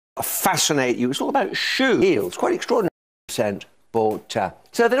fascinate you. It's all about shoe heels. Quite extraordinary percent bought.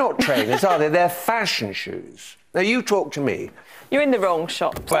 So they're not trainers, are they? They're fashion shoes. Now you talk to me. You're in the wrong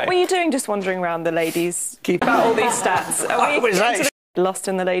shop. Wait. What were you doing just wandering around the ladies? Keep about all these stats. Are we lost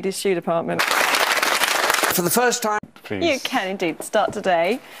in the ladies' shoe department? For the first time, please. You can indeed start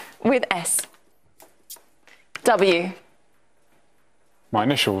today with S. W. My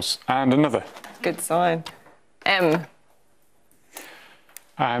initials and another. Good sign. M.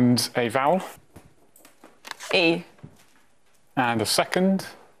 And a vowel. E. And a second.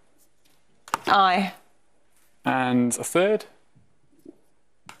 I. And a third.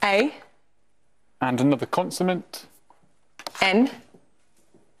 A. And another consonant. N.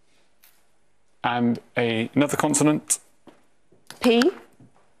 And another consonant. P.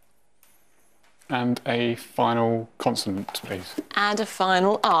 And a final consonant, please. And a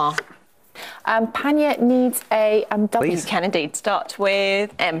final R. Panya needs a W. Please. You can indeed start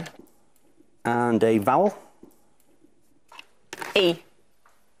with M. And a vowel. E.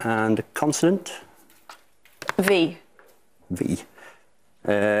 And a consonant. V. V.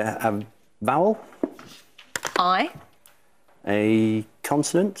 A vowel. I. A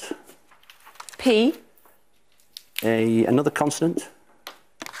consonant. P. Another consonant.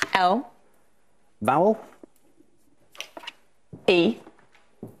 L. Vowel. E.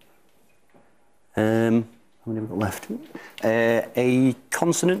 How many have we got left? A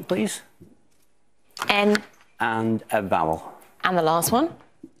consonant, please. N. And a vowel. And the last one.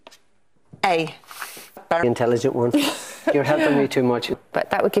 A. Very intelligent one. You're helping me too much.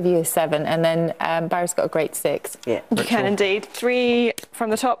 But that would give you a 7, and then Barry's got a great 6. Yeah. You can indeed. 3 from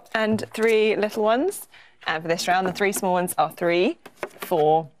the top and 3 little ones. And for this round, the 3 small ones are 3,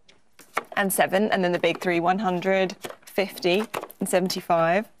 4, and 7. And then the big 3, 100, 50, and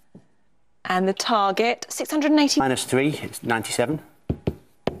 75. And the target, 680. Minus 3 is 97.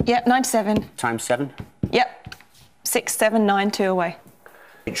 Yep, 97. Times 7. Yep. 6, 7, 9, 2 away.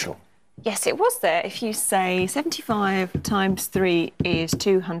 Rachel. Yes, it was there. If you say 75 times 3 is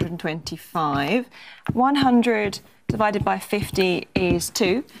 225, 100 divided by 50 is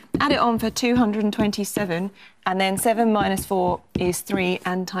 2, add it on for 227, and then 7 minus 4 is 3,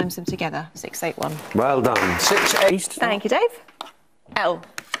 and times them together, 681. Well done. 6, 8. Thank you, Dave. L.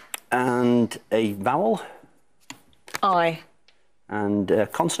 And a vowel. I. And a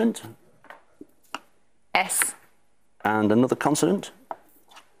consonant. S. And another consonant.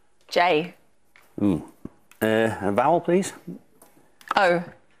 J. A vowel, please. O.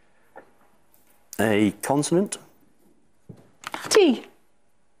 A consonant. T.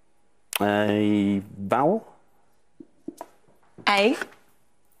 A vowel. A.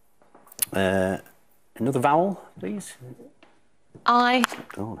 Another vowel, please. I.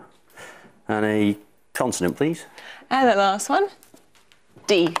 God. And a consonant, please. And the last one.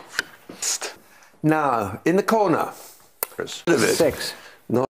 D. Now, in the corner. Chris. 6.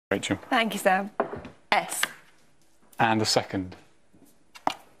 Rachel. Thank you, Sam. S. And a second.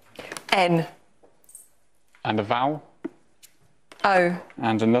 N. And a vowel. O.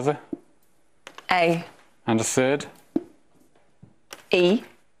 And another. A. And a third. E.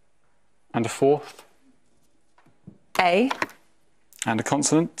 And a fourth. A. And a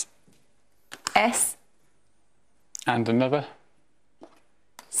consonant. S. And another.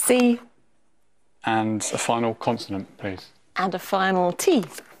 C. And a final consonant, please. And a final T.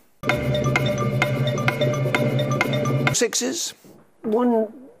 6s.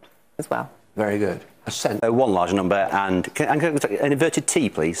 1 as well. Very good. A cent. One large number and an inverted T,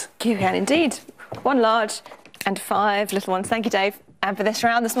 please. You can indeed. 1 large and 5 little ones. Thank you, Dave. And for this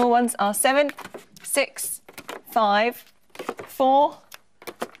round, the small ones are 7, 6, 5, 4,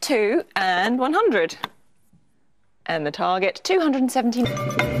 2, and 100. And the target, 217.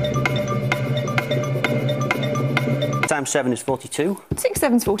 Times 7 is 42. 6,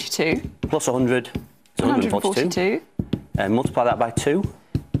 7 is 42. Plus 100 is 142. 142. Multiply that by 2.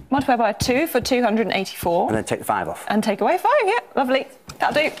 Multiply by 2 for 284. And then take the 5 off. And take away 5, yeah. Lovely.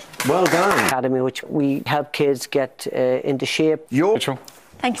 That'll do. Well done. Academy, which we help kids get into shape. Your Rachel.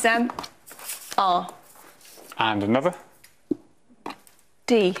 Thank you, Sam. R. And another.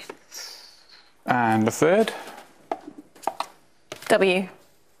 D. And a third. W.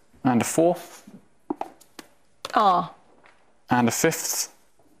 And a fourth. R. And a fifth.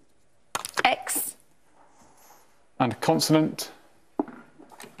 X. And a consonant.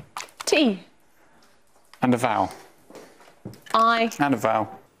 T. And a vowel. I. And a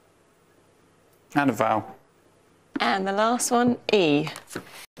vowel. And a vowel. And the last one, E.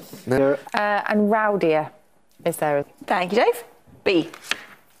 And rowdier is there. Thank you, Dave. B.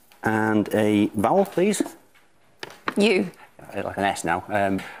 And a vowel, please. U. Like an S now.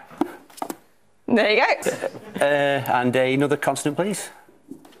 There you go. And another consonant, please.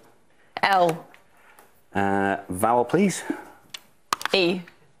 L. Vowel, please. E.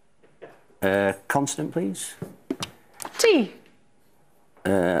 Consonant, please. T.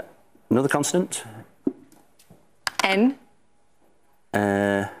 Another consonant. N.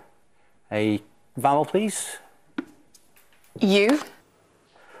 A vowel, please. U.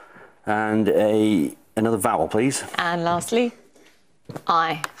 And another vowel, please. And lastly,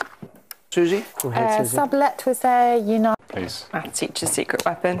 I. Susie? Go ahead, Susie. Sublet was there, Unite. Please. Math teacher's secret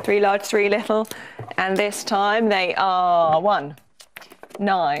weapon. 3 large, 3 little. And this time they are 1,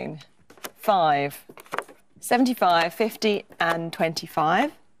 9, 5, 75, 50, and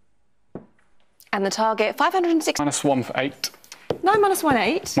 25. And the target, 560. -1 for 8. 9 minus 1,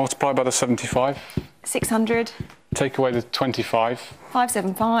 8. Multiply by the 75. 600, Take away the 25.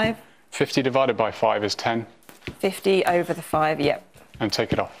 575, 50 divided by 5 is 10. 50 over the 5. Yep. And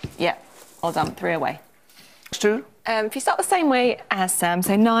take it off. Yep. All done. 3 away. 2. If you start the same way as Sam,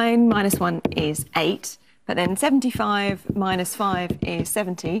 so 9 minus 1 is 8, but then 75 minus 5 is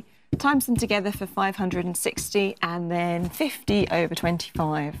 70. Times them together for 560, and then 50 over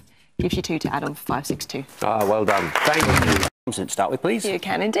 25 gives you 2 to add on for 562. Ah, well done. Thank you. Consonant to start with, please. You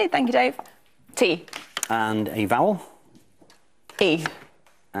can indeed. Thank you, Dave. T. And a vowel. E.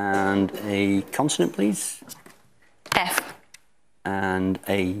 And a consonant, please. F. And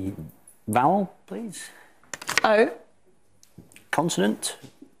a vowel, please. O. Consonant.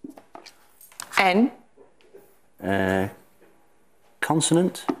 N.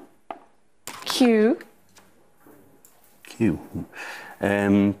 Consonant. Q. Q.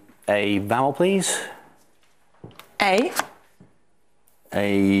 A vowel, please. A.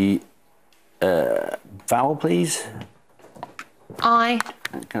 A vowel, please. I.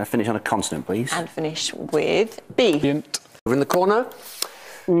 Can I finish on a consonant, please? And finish with B. Brilliant. Over in the corner.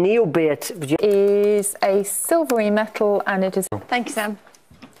 Neobate. Would you... Is a silvery metal and it is Thank you, Sam.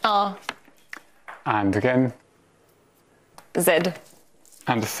 R. And again. Z.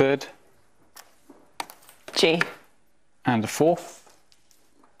 And a third. G. And a fourth.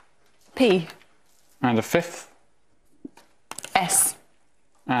 P. And a fifth. S.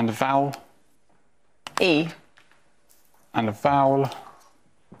 And a vowel. E. And a vowel.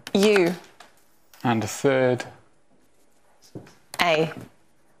 U. And a third. A.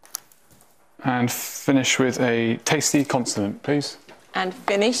 And finish with a tasty consonant, please. And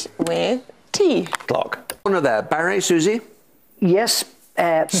finish with T. Clock. Corner there. Barry, Susie? Yes.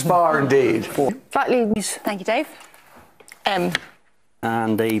 Spar indeed. slightly. Thank you, Dave. M.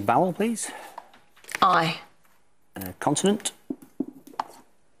 And a vowel, please. I. Consonant.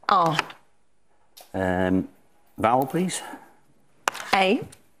 R. Vowel, please. A.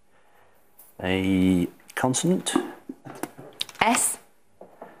 A consonant. S.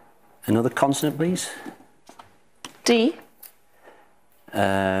 Another consonant, please. D.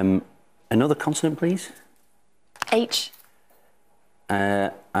 Another consonant, please. H.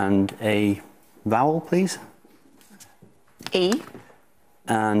 And a vowel, please. E.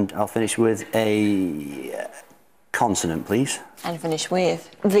 And I'll finish with a consonant, please. And finish with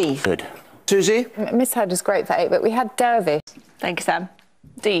V. Good. Susie? Misheard is great for 8, but we had dervish. Thank you, Sam.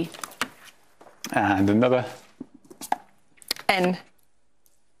 D. And another. N.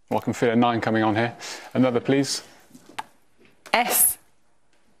 Well, I can feel a 9 coming on here. Another, please. S.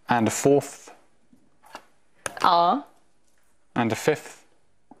 And a fourth. R. And a fifth.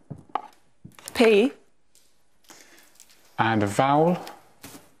 P. And a vowel.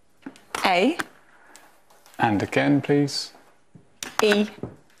 A. And again, please. E.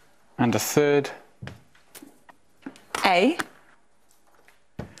 And a third. A.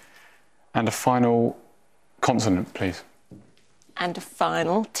 And a final consonant, please. And a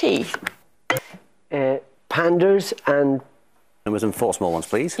final T. Pandas and Numbers and 4 small ones,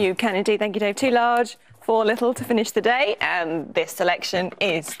 please. You can indeed. Thank you, Dave. 2 large, 4 little to finish the day. And this selection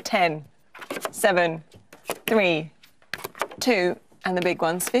is 10, 7, 3, 2, and the big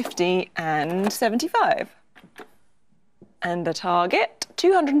one's 50 and 75. And the target,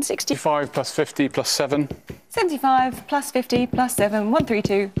 260. 5 plus 50 plus 7. 75 plus 50 plus 7,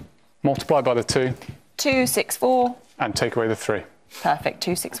 132. Multiply by the 2. 264. And take away the 3. Perfect,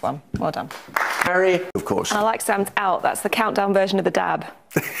 261. Well done. Barry, of course. And I like Sam's out. That's the countdown version of the dab.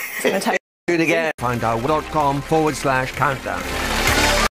 It's in the Do it again. Find out.com/countdown.